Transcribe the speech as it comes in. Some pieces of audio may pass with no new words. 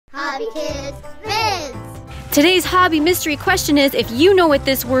HobbyKidsVids. Today's hobby mystery question is, if you know what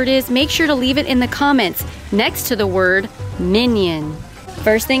this word is, make sure to leave it in the comments next to the word Minion.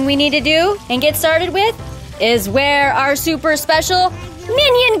 First thing we need to do and get started with is wear our super special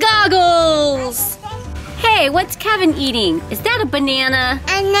Minion goggles. Hey, what's Kevin eating? Is that a banana?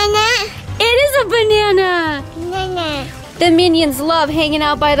 Banana. It is a banana. Banana. The Minions love hanging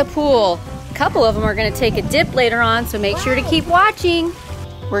out by the pool. A couple of them are going to take a dip later on, so make sure to keep watching.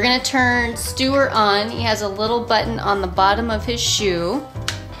 We're going to turn Stuart on. He has a little button on the bottom of his shoe.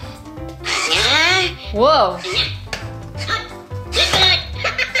 Whoa.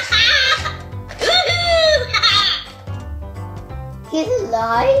 He's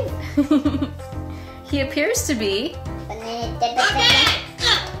alive? He appears to be.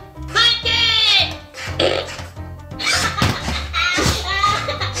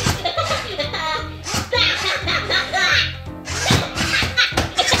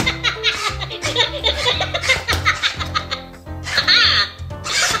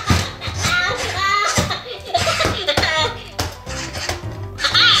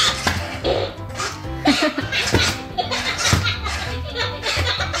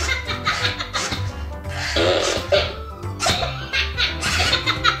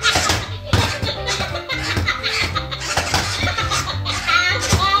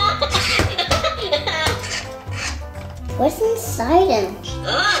 What's inside him?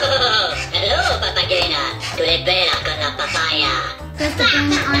 Oh, hello, Papagena. Tu le bella con la papaya. Press the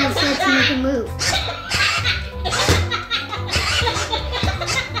button on his head to make him move.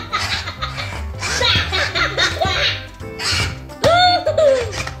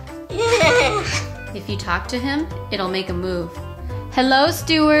 If you talk to him, it'll make him move. Hello,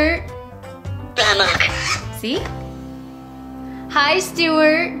 Stuart. See? Hi,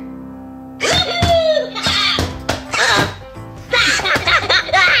 Stuart.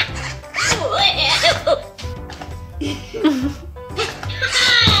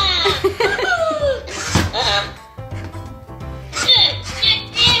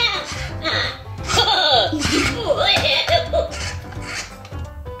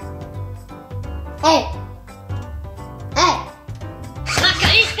 Hey! Hey!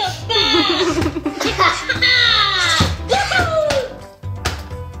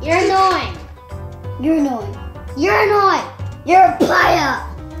 You're annoying! You're annoying! You're annoying! You're a player!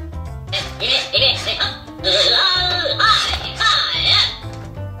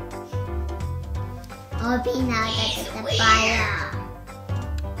 Pino, that's the papaya.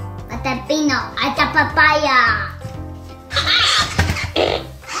 At Pino, at the papaya.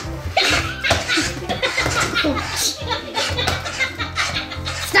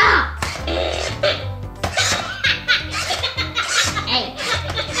 Stop! Hey.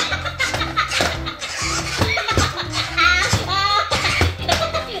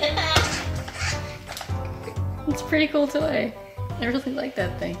 It's a pretty cool toy. I really like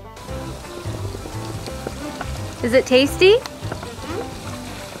that thing. Is it tasty?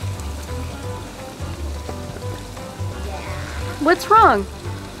 What's wrong?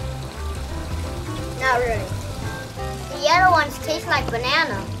 Not really. The yellow ones taste like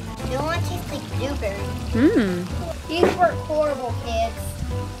banana. The other one tastes like blueberry. These work horrible, kids.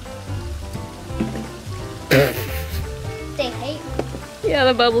 They hate me. Yeah,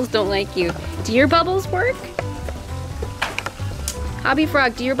 the bubbles don't like you. Do your bubbles work? Hobby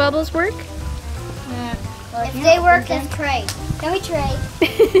Frog, do your bubbles work? If they work, then trade. Can we trade?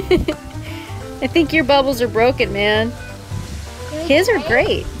 I think your bubbles are broken, man. His are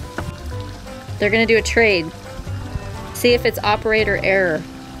great. They're gonna do a trade. See if it's operator error.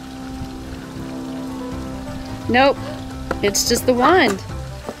 Nope, it's just the wand.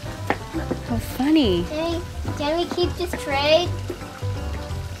 How funny. Can we keep this trade?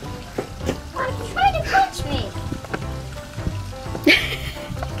 Why are you trying to punch me?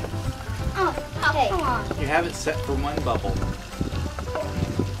 Hey. Come on. You have it set for one bubble.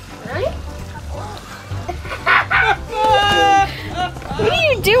 Really? What are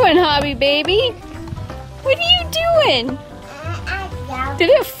you doing, Hobby Baby? What are you doing? Did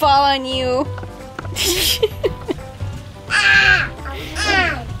it fall on you?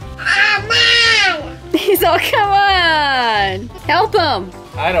 He's all, come on. Help him.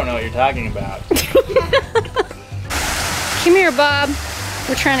 I don't know what you're talking about. Come here, Bob.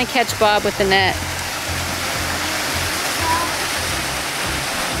 We're trying to catch Bob with the net.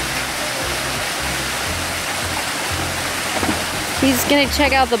 He's gonna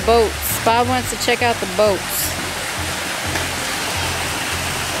check out the boats. Bob wants to check out the boats.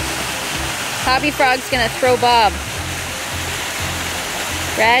 Hobby Frog's gonna throw Bob.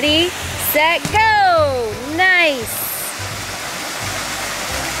 Ready, set, go! Nice!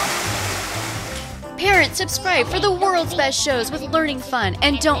 share, and subscribe for the world's best shows with learning fun.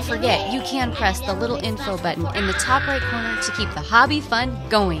 And don't forget, you can press the little info button in the top right corner to keep the hobby fun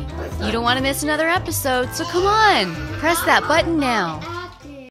going. You don't want to miss another episode, so come on, press that button now.